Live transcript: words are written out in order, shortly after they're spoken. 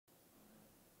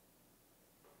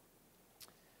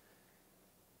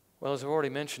Well, as I've already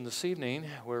mentioned this evening,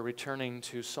 we're returning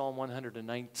to Psalm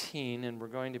 119, and we're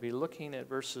going to be looking at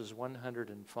verses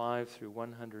 105 through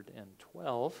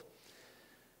 112.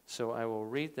 So I will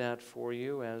read that for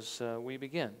you as we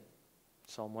begin.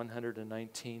 Psalm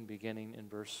 119, beginning in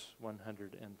verse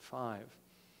 105.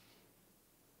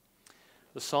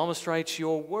 The psalmist writes,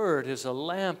 "Your word is a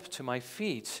lamp to my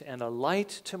feet and a light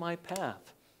to my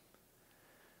path.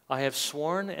 I have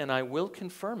sworn, and I will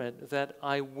confirm it, that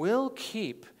I will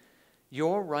keep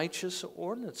your righteous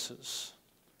ordinances.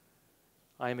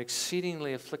 I am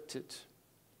exceedingly afflicted.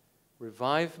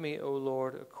 Revive me, O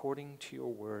Lord, according to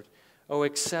your word. O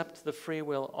accept the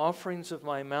freewill offerings of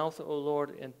my mouth, O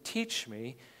Lord, and teach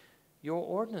me your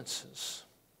ordinances.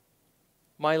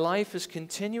 My life is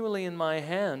continually in my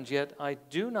hand, yet I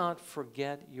do not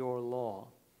forget your law.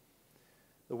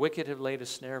 The wicked have laid a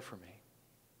snare for me,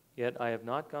 yet I have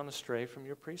not gone astray from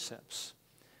your precepts.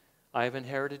 I have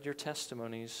inherited your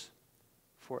testimonies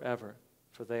forever,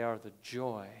 for they are the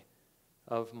joy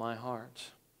of my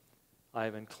heart. I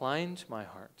have inclined my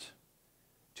heart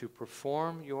to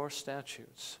perform your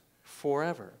statutes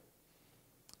forever,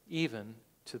 even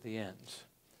to the end."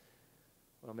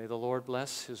 Well, may the Lord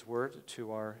bless his word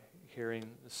to our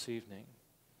hearing this evening.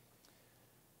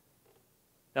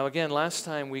 Now again, last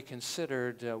time we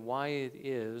considered why it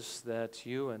is that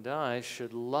you and I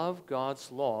should love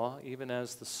God's law, even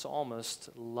as the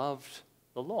psalmist loved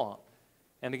the law.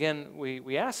 And again,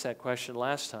 we asked that question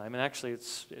last time, and actually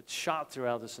it's shot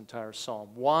throughout this entire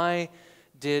psalm. Why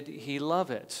did he love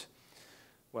it?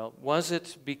 Well, was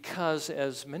it because,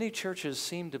 as many churches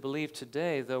seem to believe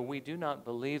today, though we do not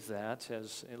believe that,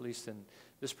 as at least in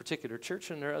this particular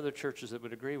church, and there are other churches that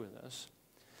would agree with us,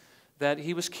 that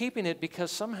he was keeping it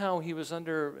because somehow he was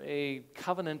under a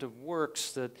covenant of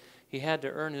works that he had to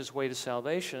earn his way to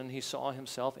salvation. He saw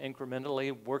himself incrementally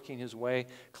working his way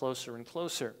closer and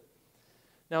closer.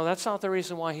 Now, that's not the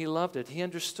reason why he loved it. He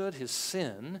understood his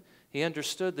sin. He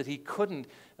understood that he couldn't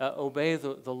obey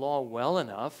the law well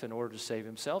enough in order to save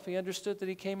himself. He understood that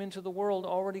he came into the world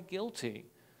already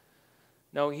guilty.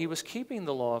 No, he was keeping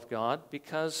the law of God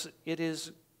because it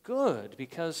is good,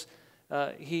 because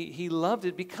he loved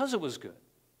it because it was good,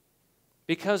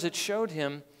 because it showed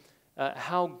him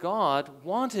how God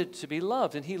wanted to be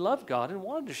loved, and he loved God and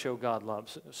wanted to show God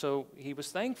love. So he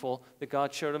was thankful that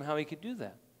God showed him how he could do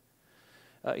that.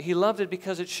 He loved it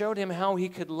because it showed him how he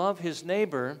could love his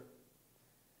neighbor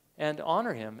and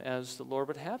honor him as the Lord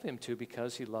would have him to,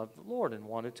 because he loved the Lord and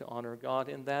wanted to honor God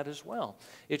in that as well.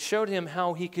 It showed him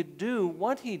how he could do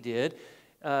what he did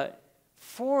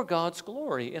for God's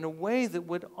glory in a way that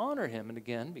would honor him. And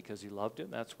again, because he loved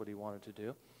him, that's what he wanted to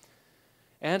do.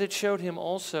 And it showed him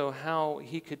also how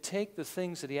he could take the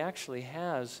things that he actually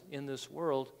has in this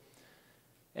world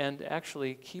and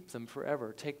actually keep them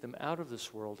forever, take them out of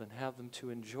this world and have them to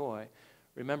enjoy.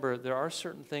 Remember, there are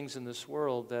certain things in this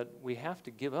world that we have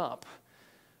to give up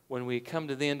when we come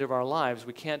to the end of our lives.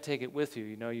 We can't take it with you.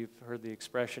 You know, you've heard the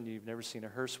expression, you've never seen a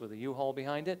hearse with a U-Haul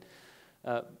behind it,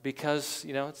 because,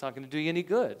 you know, it's not going to do you any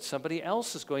good. Somebody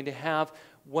else is going to have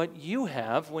what you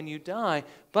have when you die,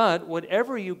 but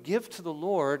whatever you give to the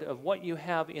Lord of what you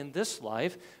have in this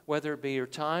life, whether it be your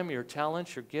time, your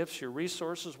talents, your gifts, your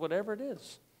resources, whatever it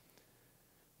is,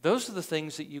 those are the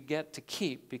things that you get to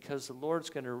keep, because the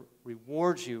Lord's going to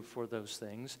reward you for those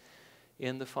things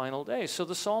in the final day. So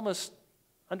the psalmist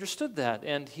understood that,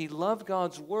 and he loved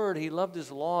God's word. He loved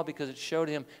his law because it showed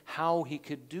him how he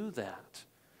could do that.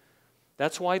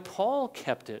 That's why Paul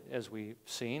kept it, as we've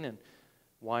seen, and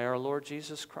why our Lord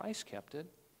Jesus Christ kept it.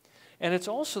 And it's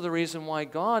also the reason why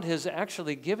God has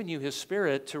actually given you his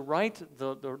Spirit to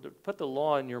put the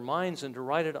law in your minds and to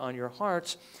write it on your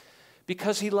hearts,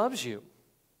 because he loves you.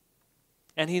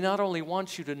 And he not only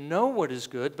wants you to know what is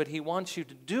good, but he wants you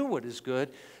to do what is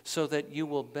good so that you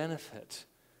will benefit,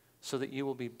 so that you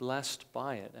will be blessed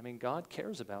by it. I mean, God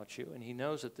cares about you, and he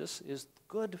knows that this is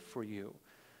good for you,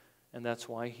 and that's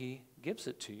why he gives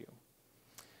it to you.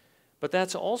 But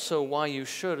that's also why you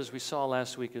should, as we saw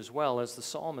last week as well, as the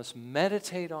psalmist,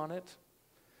 meditate on it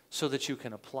so that you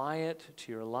can apply it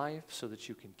to your life, so that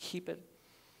you can keep it,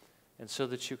 and so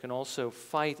that you can also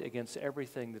fight against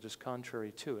everything that is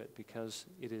contrary to it, because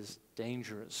it is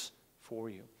dangerous for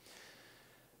you.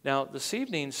 Now, this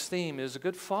evening's theme is a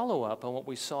good follow-up on what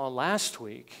we saw last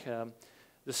week.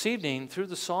 This evening, through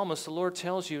the psalmist, the Lord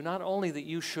tells you not only that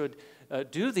you should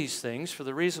do these things for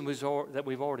the reason that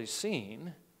we've already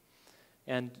seen,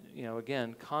 and, you know,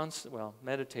 again,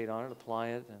 meditate on it, apply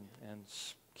it, and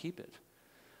keep it,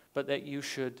 but that you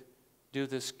should do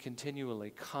this continually,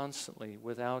 constantly,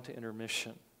 without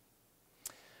intermission.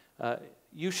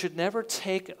 You should never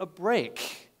take a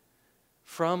break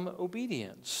from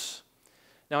obedience.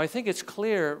 Now, I think it's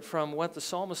clear from what the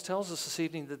psalmist tells us this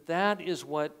evening that that is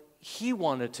what he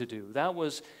wanted to do. That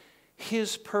was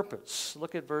his purpose.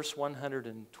 Look at verse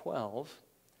 112.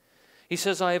 He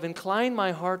says, I have inclined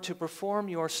my heart to perform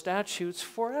your statutes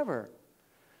forever,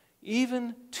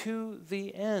 even to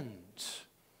the end.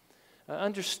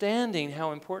 Understanding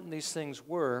how important these things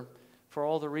were for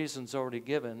all the reasons already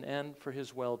given and for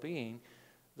his well-being,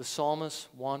 the psalmist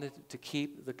wanted to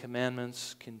keep the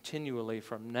commandments continually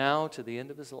from now to the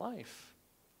end of his life.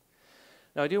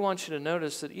 Now, I do want you to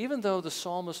notice that even though the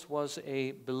psalmist was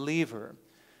a believer,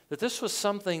 that this was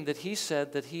something that he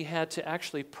said that he had to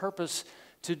actually purpose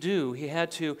to do. He had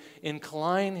to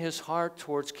incline his heart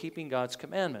towards keeping God's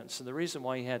commandments. And the reason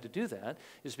why he had to do that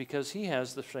is because he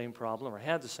has the same problem, or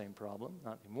had the same problem,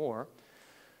 not anymore,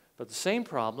 but the same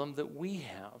problem that we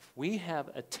have. We have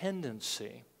a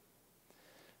tendency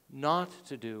not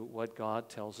to do what God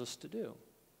tells us to do.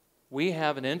 We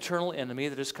have an internal enemy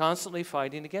that is constantly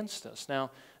fighting against us.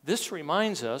 Now, this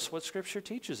reminds us what Scripture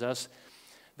teaches us,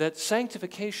 that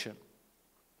sanctification,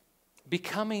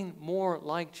 becoming more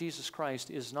like Jesus Christ,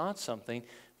 is not something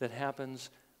that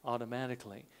happens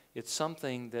automatically. It's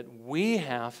something that we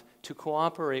have to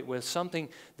cooperate with, something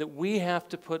that we have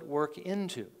to put work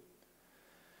into.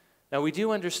 Now, we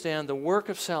do understand the work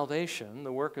of salvation,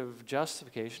 the work of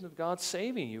justification, of God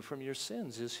saving you from your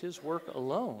sins, is his work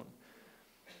alone.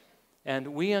 And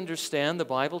we understand the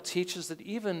Bible teaches that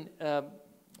even,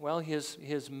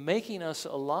 his making us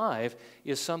alive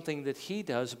is something that he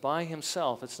does by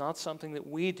himself. It's not something that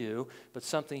we do, but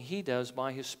something he does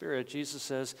by his Spirit. Jesus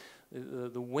says,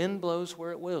 the wind blows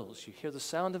where it wills. You hear the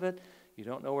sound of it, you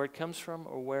don't know where it comes from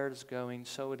or where it is going.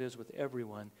 So it is with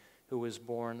everyone who is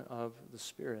born of the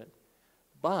Spirit.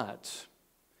 But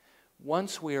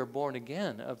once we are born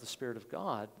again of the Spirit of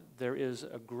God, there is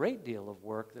a great deal of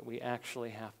work that we actually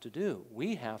have to do.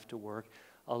 We have to work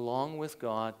along with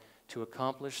God to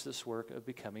accomplish this work of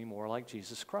becoming more like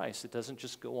Jesus Christ. It doesn't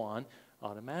just go on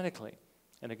automatically.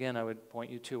 And again, I would point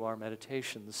you to our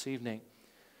meditation this evening.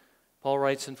 Paul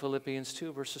writes in Philippians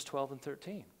 2, verses 12 and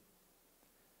 13.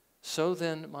 So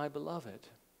then, my beloved,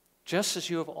 just as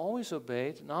you have always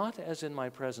obeyed, not as in my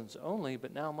presence only,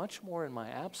 but now much more in my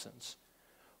absence,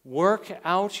 work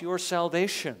out your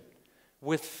salvation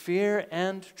with fear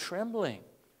and trembling.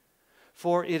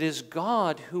 For it is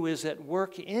God who is at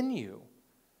work in you,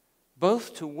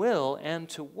 both to will and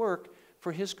to work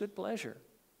for his good pleasure.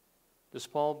 Does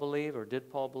Paul believe, or did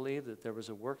Paul believe, that there was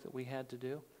a work that we had to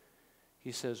do?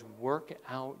 He says, work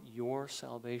out your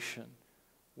salvation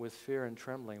with fear and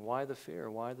trembling. Why the fear?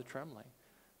 Why the trembling?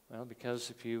 Well, because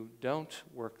if you don't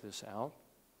work this out,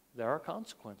 there are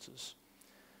consequences.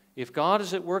 If God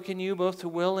is at work in you both to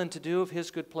will and to do of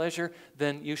his good pleasure,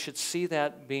 then you should see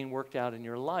that being worked out in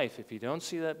your life. If you don't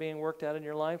see that being worked out in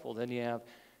your life, well, then you have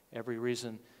every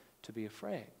reason to be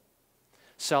afraid.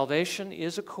 Salvation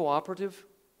is a cooperative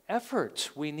effort.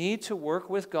 We need to work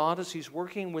with God as he's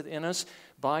working within us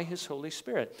by his Holy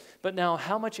Spirit. But now,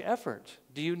 how much effort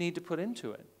do you need to put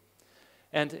into it?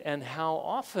 And how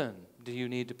often do you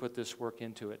need to put this work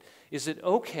into it? Is it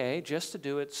okay just to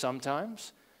do it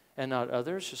sometimes and not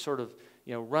others? Just sort of,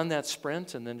 run that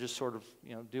sprint and then just sort of,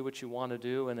 do what you want to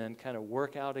do and then kind of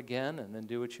work out again and then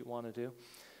do what you want to do?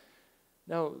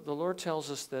 No, the Lord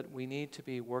tells us that we need to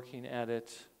be working at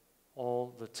it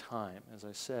all the time, as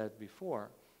I said before.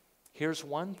 Here's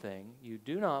one thing you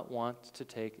do not want to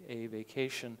take a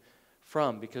vacation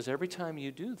from, because every time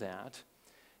you do that,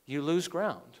 you lose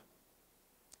ground.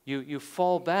 You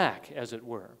fall back, as it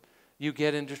were. You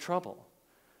get into trouble.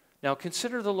 Now,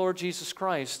 consider the Lord Jesus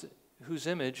Christ, whose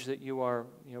image that you are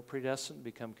predestined to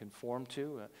become conformed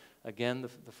to. Again,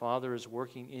 the Father is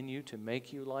working in you to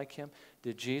make you like him.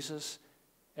 Did Jesus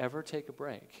ever take a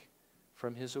break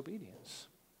from his obedience?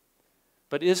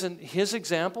 But isn't his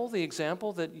example the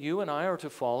example that you and I are to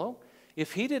follow?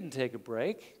 If he didn't take a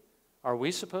break, are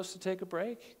we supposed to take a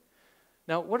break?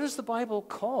 Now, what does the Bible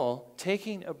call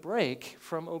taking a break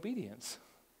from obedience?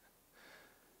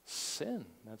 Sin,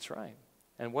 that's right.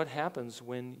 And what happens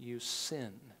when you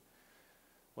sin?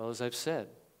 Well, as I've said,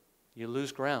 you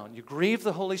lose ground. You grieve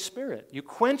the Holy Spirit. You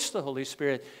quench the Holy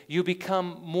Spirit. You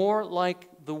become more like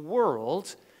the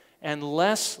world and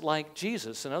less like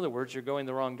Jesus. In other words, you're going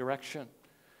the wrong direction.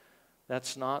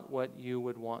 That's not what you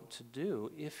would want to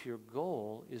do if your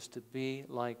goal is to be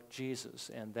like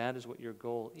Jesus, and that is what your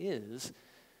goal is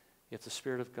if the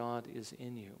Spirit of God is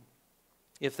in you.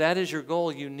 If that is your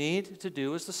goal, you need to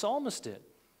do as the psalmist did,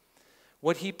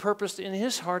 what he purposed in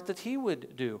his heart that he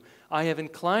would do. I have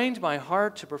inclined my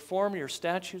heart to perform your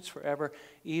statutes forever,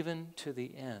 even to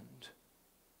the end.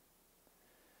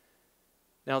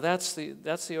 Now, that's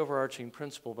the overarching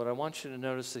principle, but I want you to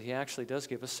notice that he actually does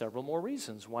give us several more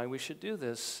reasons why we should do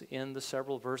this in the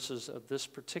several verses of this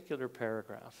particular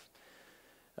paragraph.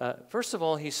 First of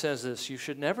all, he says this: you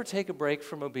should never take a break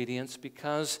from obedience,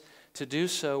 because to do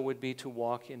so would be to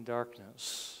walk in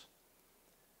darkness.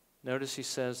 Notice he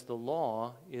says, the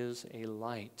law is a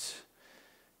light.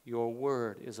 Your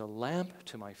word is a lamp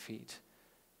to my feet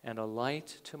and a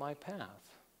light to my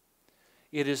path.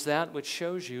 It is that which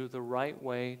shows you the right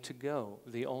way to go,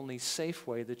 the only safe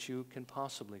way that you can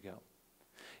possibly go.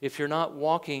 If you're not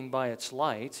walking by its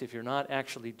light, if you're not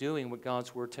actually doing what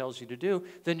God's word tells you to do,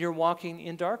 then you're walking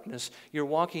in darkness. You're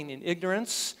walking in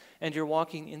ignorance, and you're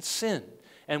walking in sin.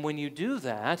 And when you do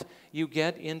that, you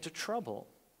get into trouble.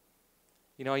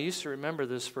 You know, I used to remember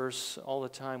this verse all the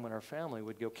time when our family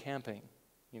would go camping.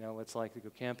 You know, it's like to go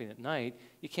camping at night.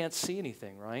 You can't see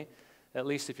anything, right? At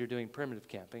least if you're doing primitive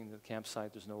camping, the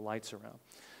campsite, there's no lights around.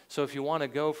 So if you want to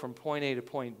go from point A to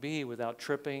point B without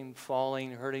tripping,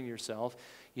 falling, hurting yourself,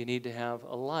 you need to have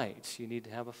a light. You need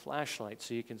to have a flashlight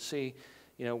so you can see,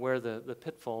 you know, where the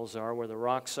pitfalls are, where the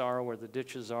rocks are, where the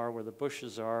ditches are, where the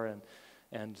bushes are,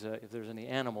 and if there's any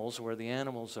animals, where the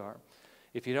animals are.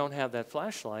 If you don't have that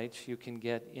flashlight, you can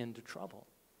get into trouble.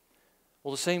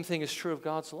 Well, the same thing is true of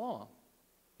God's law.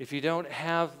 If you don't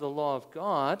have the law of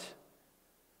God,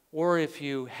 or if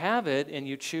you have it and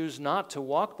you choose not to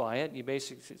walk by it,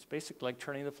 it's basically like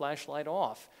turning the flashlight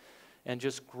off and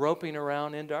just groping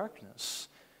around in darkness.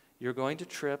 You're going to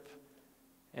trip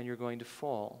and you're going to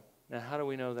fall. Now, how do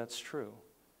we know that's true?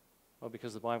 Well,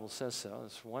 because the Bible says so,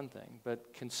 that's one thing.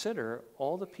 But consider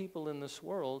all the people in this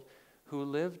world who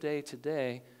live day to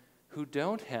day who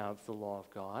don't have the law of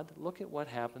God. Look at what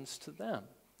happens to them.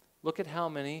 Look at how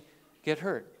many get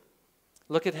hurt.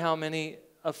 Look at how many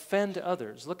offend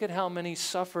others. Look at how many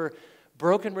suffer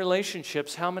broken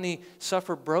relationships, how many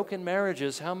suffer broken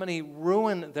marriages, how many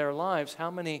ruin their lives,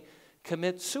 how many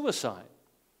commit suicide.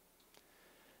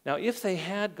 Now, if they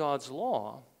had God's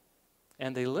law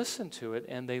and they listened to it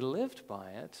and they lived by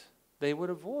it, they would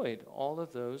avoid all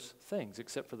of those things,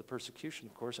 except for the persecution,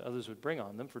 of course, others would bring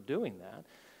on them for doing that.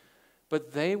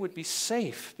 But they would be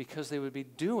safe because they would be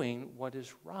doing what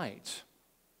is right.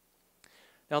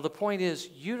 Now, the point is,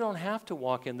 you don't have to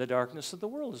walk in the darkness that the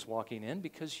world is walking in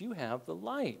because you have the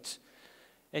light.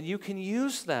 And you can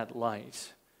use that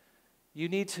light. You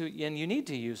need to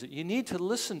use it. You need to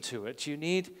listen to it. You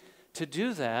need to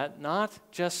do that, not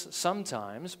just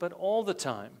sometimes, but all the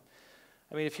time.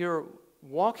 I mean, if you're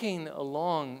walking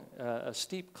along a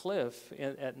steep cliff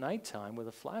at nighttime with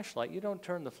a flashlight, you don't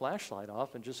turn the flashlight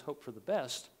off and just hope for the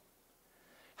best.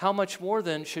 How much more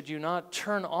then should you not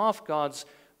turn off God's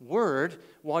word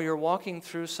while you're walking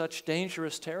through such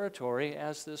dangerous territory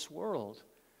as this world?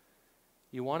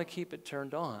 You want to keep it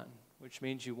turned on, which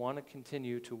means you want to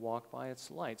continue to walk by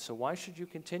its light. So why should you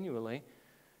continually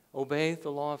obey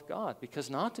the law of God?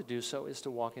 Because not to do so is to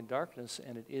walk in darkness,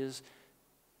 and it is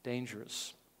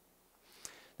dangerous.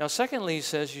 Now, secondly, he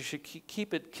says you should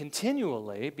keep it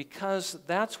continually because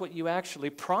that's what you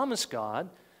actually promise God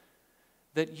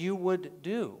that you would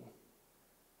do.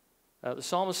 The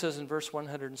psalmist says in verse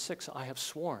 106, I have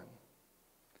sworn,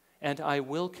 and I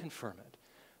will confirm it,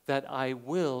 that I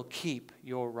will keep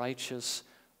your righteous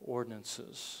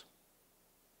ordinances.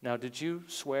 Now, did you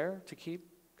swear to keep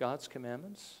God's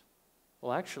commandments?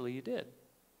 Well, actually, you did.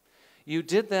 You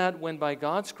did that when, by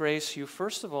God's grace, you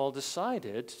first of all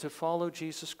decided to follow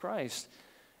Jesus Christ.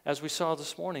 As we saw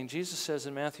this morning, Jesus says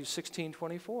in Matthew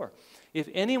 16:24, if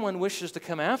anyone wishes to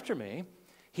come after me,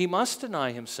 he must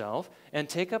deny himself and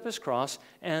take up his cross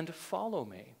and follow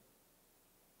me.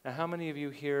 Now, how many of you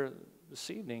here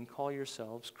this evening call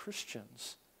yourselves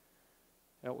Christians?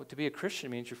 Now, to be a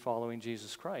Christian means you're following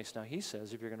Jesus Christ. Now, he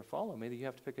says if you're going to follow me, that you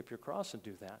have to pick up your cross and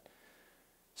do that.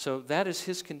 So that is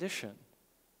his condition.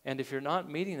 And if you're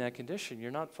not meeting that condition, you're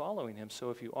not following him. So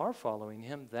if you are following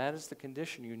him, that is the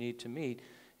condition you need to meet.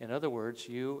 In other words,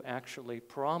 you actually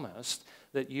promised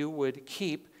that you would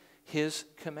keep his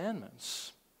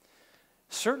commandments.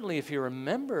 Certainly, if you're a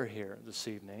member here this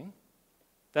evening,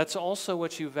 that's also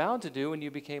what you vowed to do when you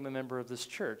became a member of this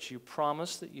church. You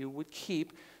promised that you would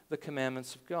keep the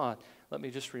commandments of God. Let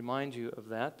me just remind you of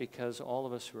that because all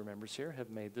of us who are members here have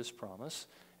made this promise.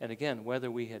 And again, whether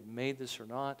we had made this or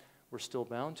not, we're still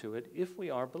bound to it if we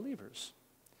are believers.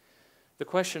 The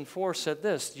question 4 said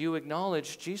this: do you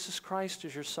acknowledge Jesus Christ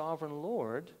as your sovereign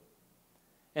Lord?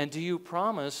 And do you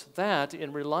promise that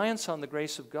in reliance on the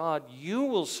grace of God, you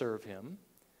will serve him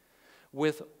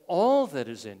with all that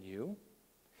is in you?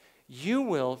 You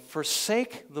will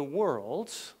forsake the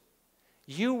world.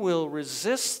 You will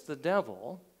resist the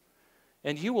devil.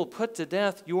 and you will put to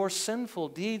death your sinful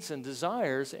deeds and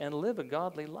desires and live a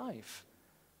godly life.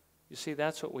 You see,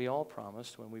 that's what we all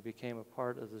promised when we became a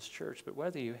part of this church. But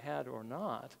whether you had or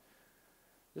not,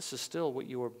 this is still what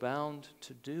you are bound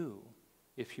to do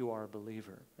if you are a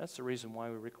believer. That's the reason why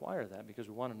we require that, because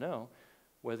we want to know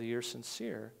whether you're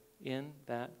sincere in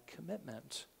that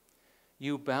commitment.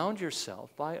 You bound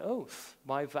yourself by oath,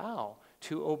 by vow,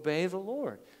 to obey the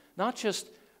Lord. Not just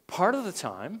part of the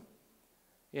time.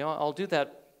 I'll do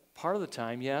that part of the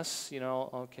time, yes,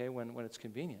 okay, when it's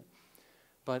convenient.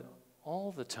 But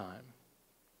all the time,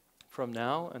 from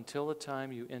now until the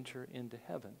time you enter into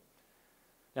heaven.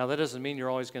 Now, that doesn't mean you're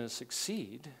always going to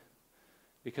succeed,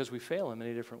 because we fail in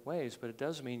many different ways, but it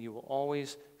does mean you will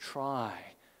always try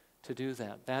to do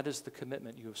that. That is the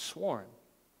commitment you have sworn,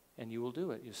 and you will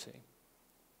do it, you see.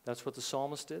 That's what the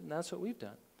psalmist did, and that's what we've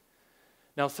done.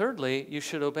 Now, thirdly, you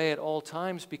should obey at all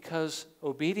times, because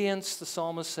obedience, the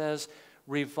psalmist says,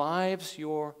 revives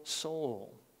your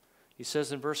soul. He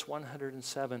says in verse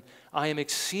 107, I am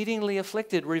exceedingly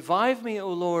afflicted. Revive me, O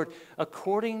Lord,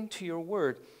 according to your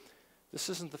word. This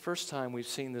isn't the first time we've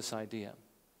seen this idea.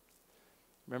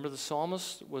 Remember, the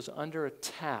psalmist was under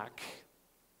attack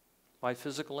by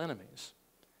physical enemies.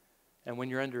 And when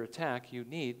you're under attack, you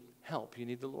need help. You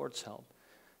need the Lord's help.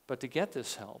 But to get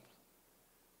this help,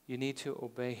 you need to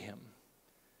obey him.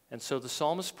 And so the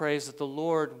psalmist prays that the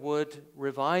Lord would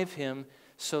revive him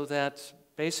so that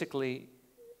basically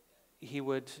he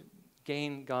would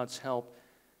gain God's help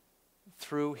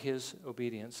through his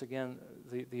obedience. Again,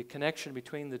 the connection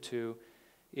between the two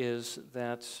is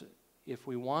that if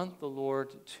we want the Lord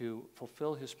to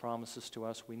fulfill his promises to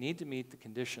us, we need to meet the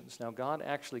conditions. Now, God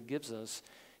actually gives us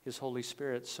his Holy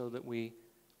Spirit so that we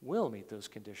will meet those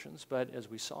conditions. But as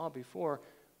we saw before,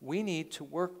 we need to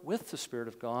work with the Spirit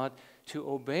of God to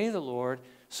obey the Lord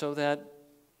so that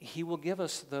he will give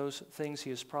us those things he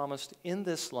has promised in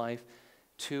this life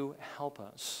to help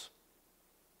us.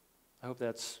 I hope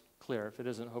that's clear. If it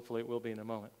isn't, hopefully it will be in a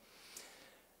moment.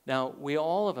 Now,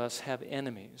 all of us have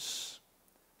enemies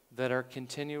that are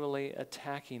continually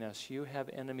attacking us. You have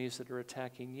enemies that are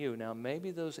attacking you. Now,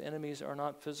 maybe those enemies are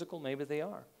not physical, maybe they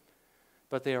are.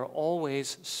 But they are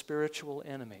always spiritual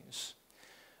enemies.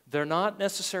 They're not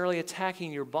necessarily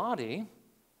attacking your body,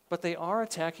 but they are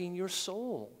attacking your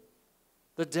soul.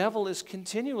 The devil is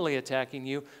continually attacking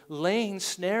you, laying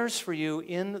snares for you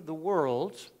in the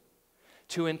world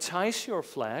to entice your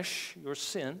flesh, your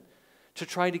sin, to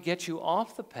try to get you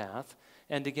off the path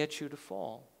and to get you to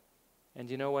fall. And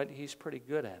you know what? He's pretty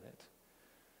good at it.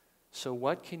 So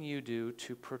what can you do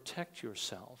to protect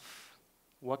yourself?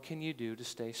 What can you do to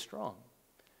stay strong?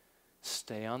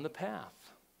 Stay on the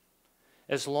path.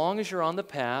 As long as you're on the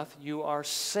path, you are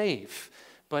safe.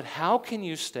 But how can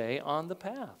you stay on the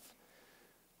path?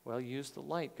 Well, use the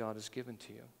light God has given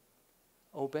to you.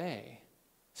 Obey.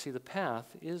 See, the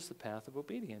path is the path of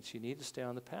obedience. You need to stay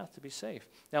on the path to be safe.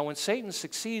 Now, when Satan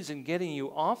succeeds in getting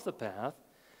you off the path,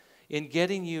 in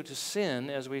getting you to sin,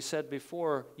 as we said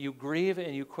before, you grieve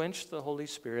and you quench the Holy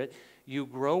Spirit, you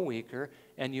grow weaker,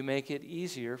 and you make it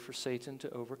easier for Satan to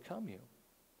overcome you.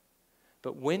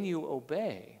 But when you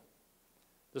obey,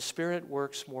 the Spirit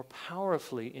works more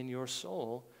powerfully in your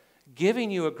soul,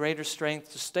 giving you a greater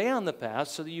strength to stay on the path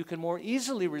so that you can more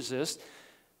easily resist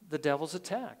the devil's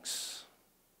attacks.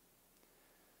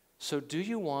 So do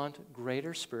you want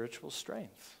greater spiritual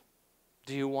strength?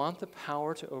 Do you want the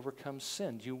power to overcome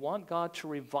sin? Do you want God to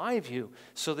revive you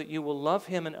so that you will love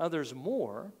him and others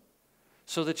more,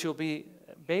 so that you'll be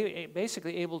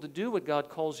basically able to do what God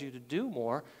calls you to do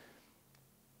more?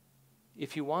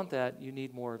 If you want that, you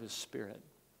need more of his Spirit.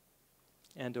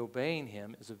 And obeying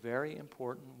him is a very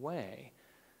important way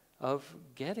of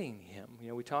getting him.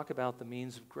 We talk about the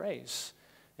means of grace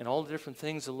and all the different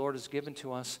things the Lord has given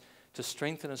to us to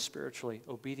strengthen us spiritually.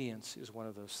 Obedience is one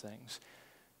of those things.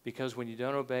 Because when you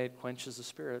don't obey, it quenches the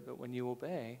Spirit. But when you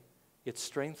obey, it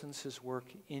strengthens his work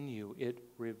in you. It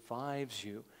revives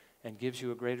you and gives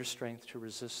you a greater strength to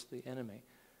resist the enemy.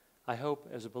 I hope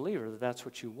as a believer that that's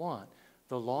what you want.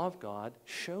 The law of God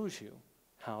shows you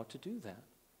how to do that.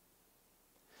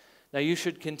 Now, you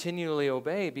should continually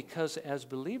obey because as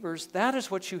believers, that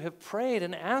is what you have prayed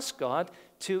and asked God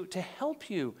to help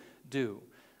you do.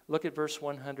 Look at verse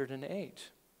 108.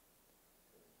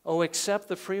 Oh, accept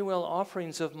the freewill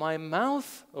offerings of my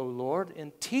mouth, O Lord,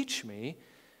 and teach me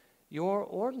your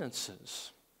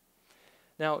ordinances.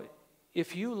 Now,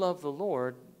 if you love the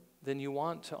Lord, then you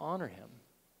want to honor him.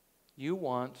 You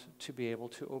want to be able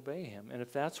to obey him. And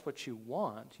if that's what you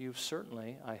want, you've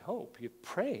certainly, I hope, you've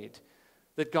prayed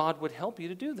that God would help you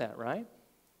to do that, right?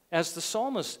 As the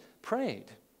psalmist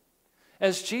prayed.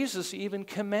 as Jesus even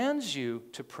commands you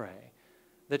to pray,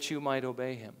 that you might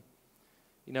obey him.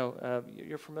 You know,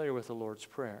 you're familiar with the Lord's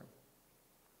Prayer.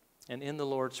 And in the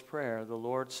Lord's Prayer, the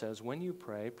Lord says, when you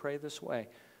pray, pray this way.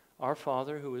 Our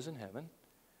Father who is in heaven,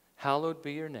 hallowed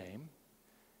be your name.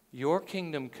 Your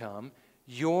kingdom come.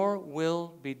 Your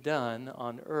will be done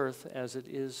on earth as it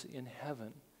is in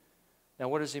heaven. Now,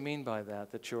 what does he mean by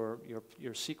that? That your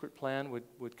secret plan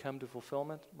would come to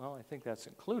fulfillment? Well, I think that's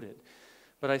included.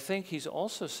 But I think he's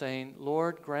also saying,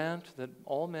 Lord, grant that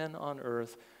all men on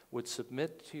earth would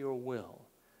submit to your will,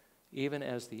 even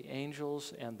as the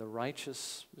angels and the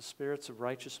spirits of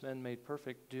righteous men made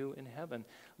perfect do in heaven.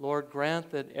 Lord,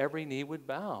 grant that every knee would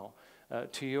bow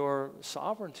to your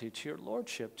sovereignty, to your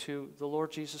lordship, to the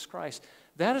Lord Jesus Christ.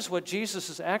 That is what Jesus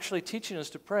is actually teaching us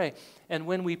to pray. And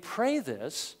when we pray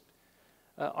this,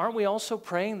 aren't we also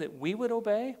praying that we would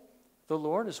obey the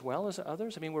Lord as well as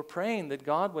others? I mean, we're praying that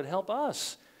God would help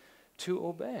us to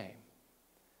obey.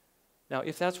 Now,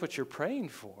 if that's what you're praying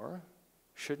for,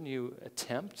 shouldn't you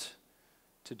attempt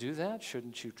to do that?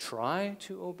 Shouldn't you try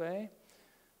to obey?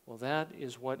 Well, that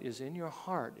is what is in your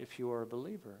heart if you are a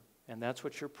believer. And that's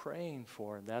what you're praying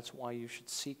for. And that's why you should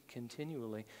seek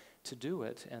continually to do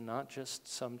it and not just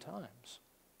sometimes.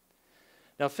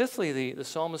 Now, fifthly, the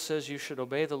psalmist says you should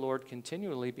obey the Lord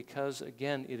continually because,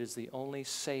 again, it is the only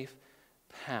safe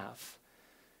path.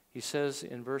 He says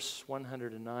in verse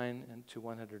 109 and to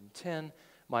 110,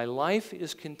 my life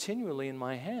is continually in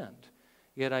my hand,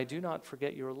 yet I do not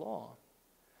forget your law.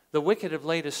 The wicked have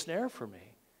laid a snare for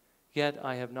me, yet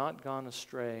I have not gone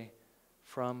astray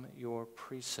from your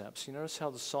precepts. You notice how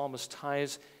the psalmist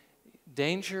ties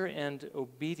danger and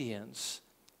obedience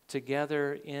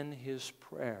together in his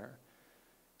prayer,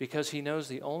 because he knows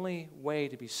the only way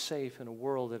to be safe in a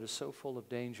world that is so full of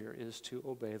danger is to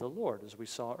obey the Lord, as we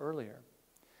saw earlier.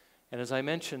 And as I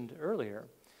mentioned earlier,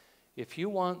 if you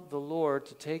want the Lord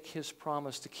to take his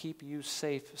promise to keep you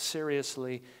safe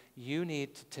seriously, you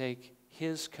need to take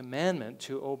his commandment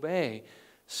to obey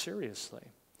seriously.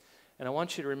 And I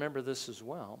want you to remember this as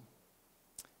well,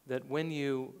 that when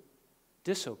you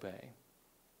disobey,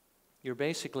 you're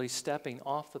basically stepping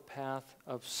off the path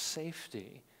of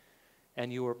safety,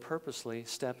 and you are purposely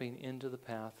stepping into the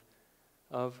path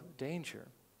of danger.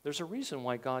 There's a reason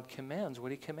why God commands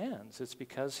what he commands. It's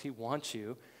because he wants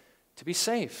you to be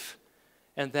safe.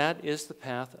 And that is the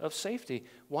path of safety.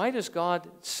 Why does God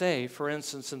say, for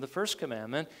instance, in the first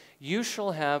commandment, you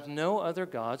shall have no other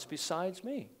gods besides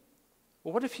me?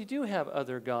 Well, what if you do have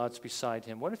other gods beside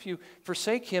him? What if you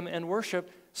forsake him and worship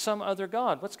some other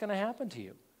god? What's going to happen to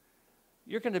you?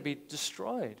 You're going to be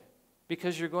destroyed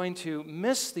because you're going to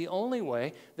miss the only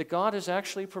way that God has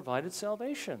actually provided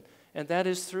salvation, and that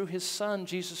is through his Son,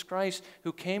 Jesus Christ,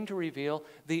 who came to reveal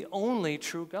the only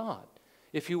true God.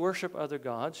 If you worship other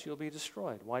gods, you'll be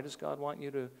destroyed. Why does God want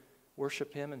you to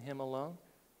worship him and him alone?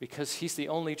 Because he's the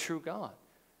only true God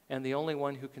and the only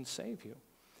one who can save you.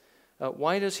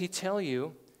 Why does he tell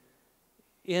you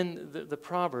in the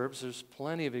Proverbs, there's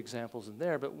plenty of examples in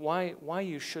there, but why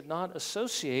you should not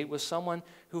associate with someone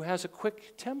who has a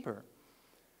quick temper?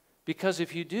 Because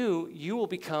if you do, you will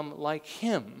become like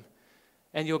him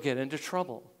and you'll get into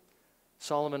trouble.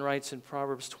 Solomon writes in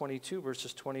Proverbs 22,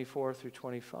 verses 24 through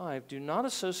 25, do not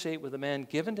associate with a man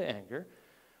given to anger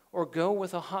or go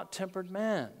with a hot-tempered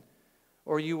man,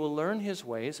 or you will learn his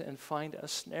ways and find a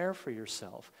snare for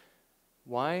yourself.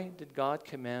 Why did God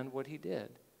command what he did?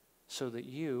 So that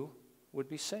you would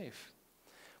be safe.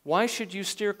 Why should you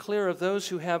steer clear of those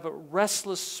who have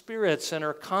restless spirits and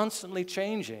are constantly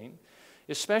changing,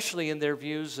 especially in their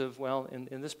views of, well,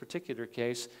 in this particular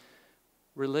case,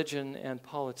 religion and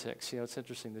politics? You know, it's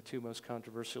interesting, the two most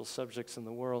controversial subjects in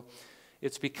the world.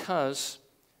 It's because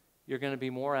you're going to be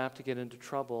more apt to get into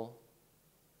trouble.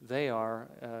 They are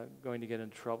going to get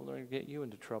into trouble. They're going to get you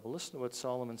into trouble. Listen to what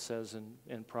Solomon says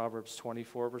in Proverbs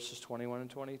 24, verses 21 and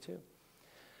 22.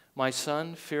 My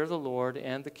son, fear the Lord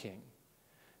and the king.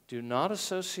 Do not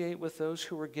associate with those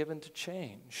who are given to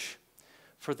change,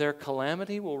 for their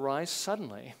calamity will rise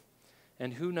suddenly,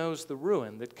 and who knows the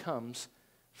ruin that comes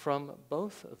from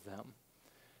both of them.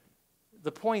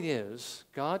 The point is,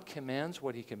 God commands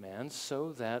what he commands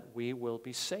so that we will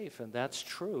be safe, and that's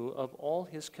true of all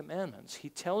his commandments. He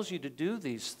tells you to do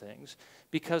these things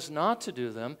because not to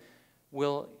do them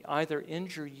will either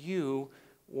injure you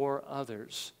or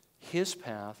others. His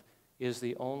path is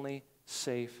the only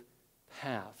safe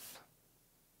path.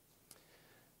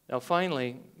 Now,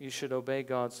 finally, you should obey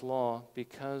God's law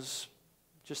because,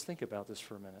 just think about this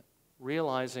for a minute,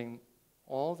 realizing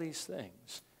all these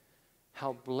things,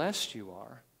 how blessed you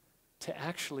are to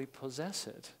actually possess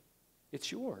it.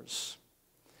 It's yours.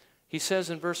 He says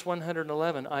in verse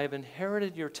 111, I have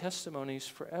inherited your testimonies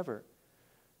forever,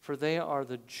 for they are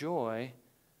the joy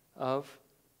of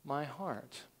my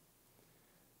heart.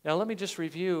 Now let me just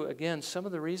review again some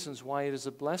of the reasons why it is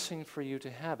a blessing for you to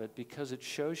have it, because it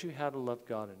shows you how to love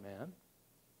God and man,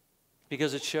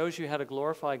 because it shows you how to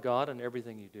glorify God in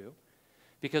everything you do,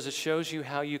 because it shows you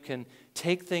how you can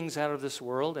take things out of this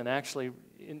world and actually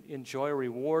enjoy a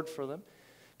reward for them,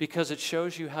 because it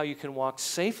shows you how you can walk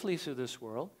safely through this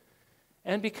world,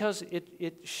 and because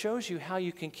it shows you how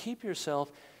you can keep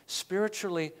yourself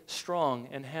spiritually strong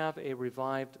and have a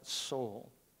revived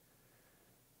soul.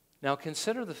 Now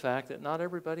consider the fact that not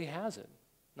everybody has it.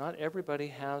 Not everybody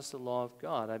has the law of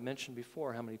God. I mentioned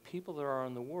before how many people there are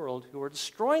in the world who are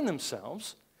destroying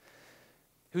themselves,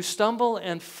 who stumble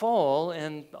and fall,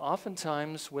 and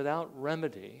oftentimes without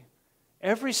remedy,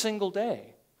 every single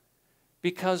day,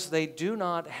 because they do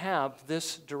not have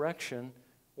this direction,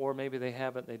 or maybe they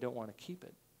have it and they don't want to keep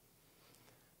it.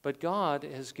 But God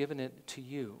has given it to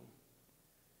you.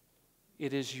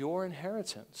 It is your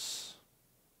inheritance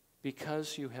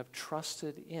because you have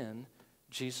trusted in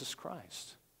Jesus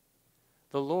Christ.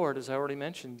 The Lord, as I already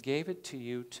mentioned, gave it to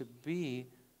you to be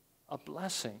a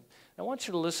blessing. I want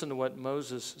you to listen to what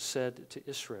Moses said to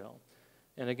Israel.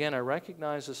 And again, I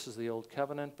recognize this is the Old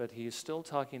Covenant, but he is still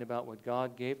talking about what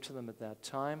God gave to them at that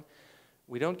time.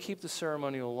 We don't keep the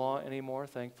ceremonial law anymore.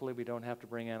 Thankfully, we don't have to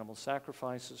bring animal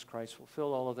sacrifices. Christ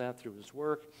fulfilled all of that through his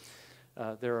work.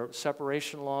 There are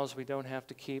separation laws we don't have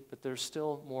to keep, but there's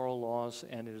still moral laws,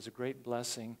 and it is a great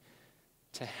blessing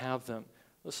to have them.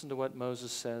 Listen to what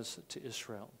Moses says to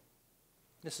Israel.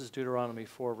 This is Deuteronomy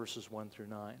 4, verses 1 through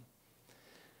 9.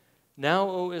 Now,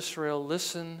 O Israel,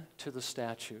 listen to the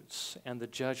statutes and the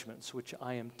judgments which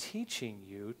I am teaching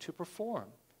you to perform,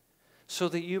 so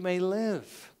that you may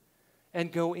live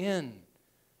and go in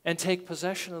and take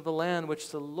possession of the land which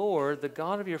the Lord, the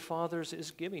God of your fathers, is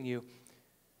giving you.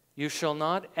 You shall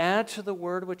not add to the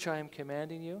word which I am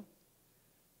commanding you,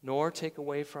 nor take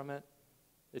away from it,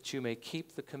 that you may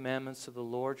keep the commandments of the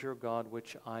Lord your God,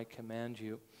 which I command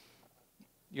you.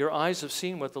 Your eyes have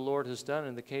seen what the Lord has done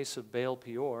in the case of Baal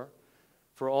Peor.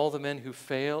 For all the men who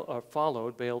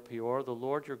followed Baal Peor, the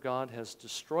Lord your God has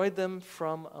destroyed them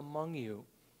from among you.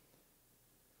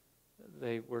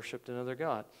 They worshipped another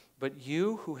god. But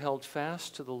you who held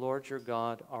fast to the Lord your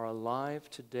God are alive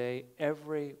today,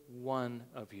 every one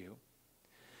of you.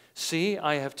 See,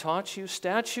 I have taught you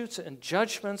statutes and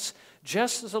judgments,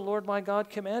 just as the Lord my God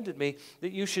commanded me,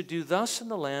 that you should do thus in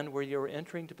the land where you are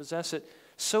entering to possess it.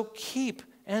 So keep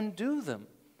and do them.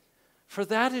 For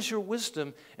that is your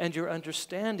wisdom and your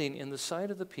understanding in the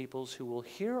sight of the peoples who will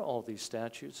hear all these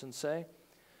statutes and say,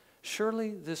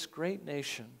 surely this great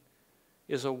nation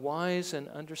is a wise and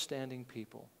understanding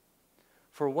people.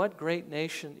 For what great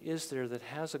nation is there that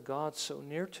has a God so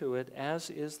near to it as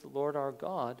is the Lord our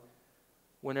God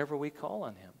whenever we call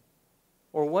on him?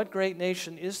 Or what great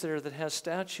nation is there that has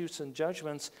statutes and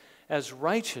judgments as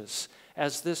righteous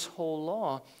as this whole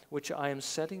law which I am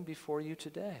setting before you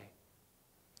today?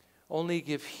 Only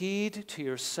give heed to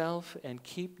yourself and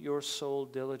keep your soul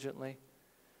diligently,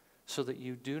 so that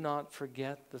you do not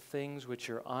forget the things which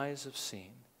your eyes have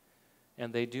seen,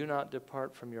 and they do not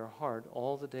depart from your heart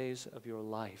all the days of your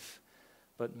life,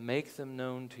 but make them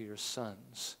known to your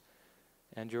sons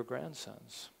and your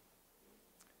grandsons.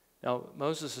 Now,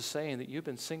 Moses is saying that you've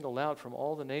been singled out from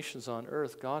all the nations on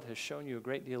earth. God has shown you a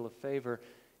great deal of favor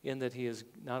in that he is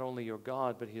not only your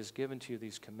God, but he has given to you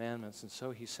these commandments. And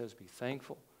so he says, be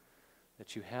thankful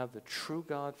that you have the true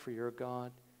God for your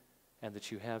God and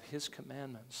that you have his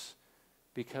commandments,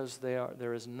 because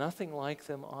there is nothing like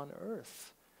them on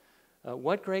earth.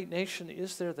 What great nation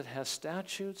is there that has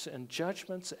statutes and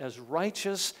judgments as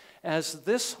righteous as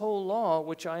this whole law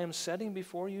which I am setting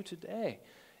before you today?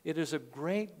 It is a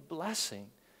great blessing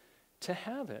to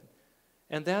have it.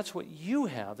 And that's what you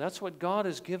have. That's what God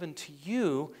has given to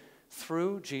you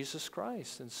through Jesus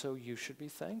Christ. And so you should be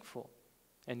thankful.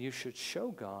 And you should show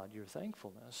God your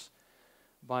thankfulness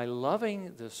by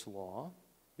loving this law,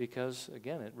 because,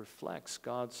 again, it reflects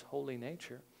God's holy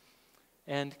nature,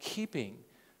 and keeping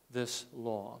this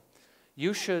law.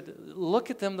 You should look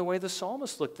at them the way the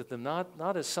psalmist looked at them,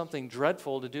 not as something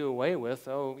dreadful to do away with.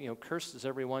 Oh, cursed is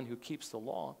everyone who keeps the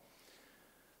law.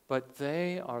 But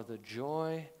they are the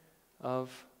joy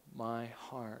of my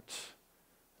heart.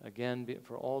 Again,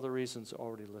 for all the reasons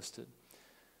already listed.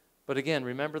 But again,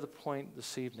 remember the point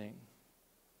this evening,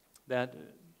 that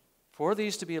for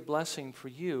these to be a blessing for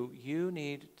you, you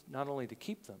need not only to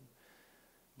keep them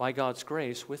by God's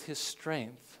grace with his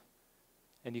strength,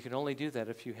 and you can only do that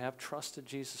if you have trusted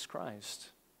Jesus Christ.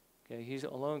 Okay? He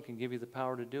alone can give you the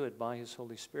power to do it by his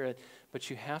Holy Spirit, but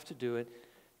you have to do it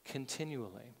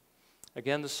continually.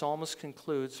 Again, the psalmist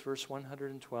concludes, verse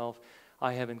 112,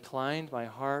 I have inclined my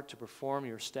heart to perform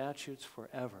your statutes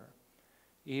forever,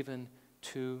 even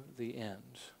to the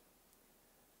end.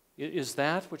 Is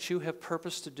that what you have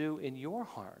purposed to do in your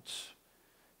hearts?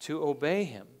 To obey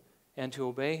him, and to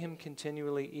obey him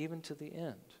continually, even to the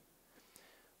end?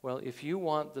 Well, if you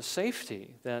want the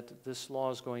safety that this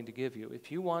law is going to give you,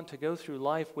 if you want to go through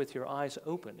life with your eyes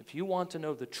open, if you want to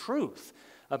know the truth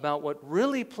about what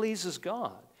really pleases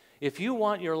God, if you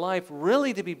want your life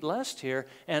really to be blessed here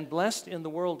and blessed in the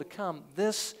world to come,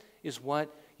 this is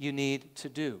what you need to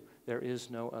do. There is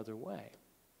no other way.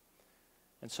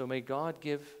 And so may God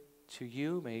give to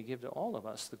you, may he give to all of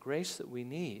us the grace that we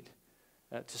need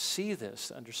to see this,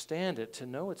 to understand it, to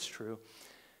know it's true,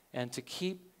 and to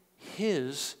keep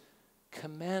his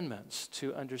commandments,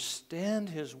 to understand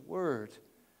his word,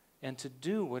 and to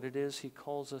do what it is he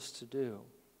calls us to do,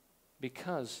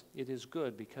 because it is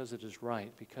good, because it is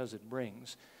right, because it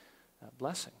brings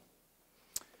blessing.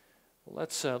 Well,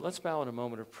 let's bow in a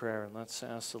moment of prayer, and let's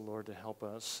ask the Lord to help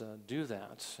us do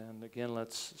that. And again,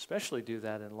 let's especially do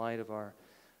that in light of our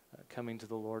coming to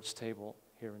the Lord's table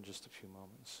here in just a few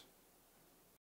moments.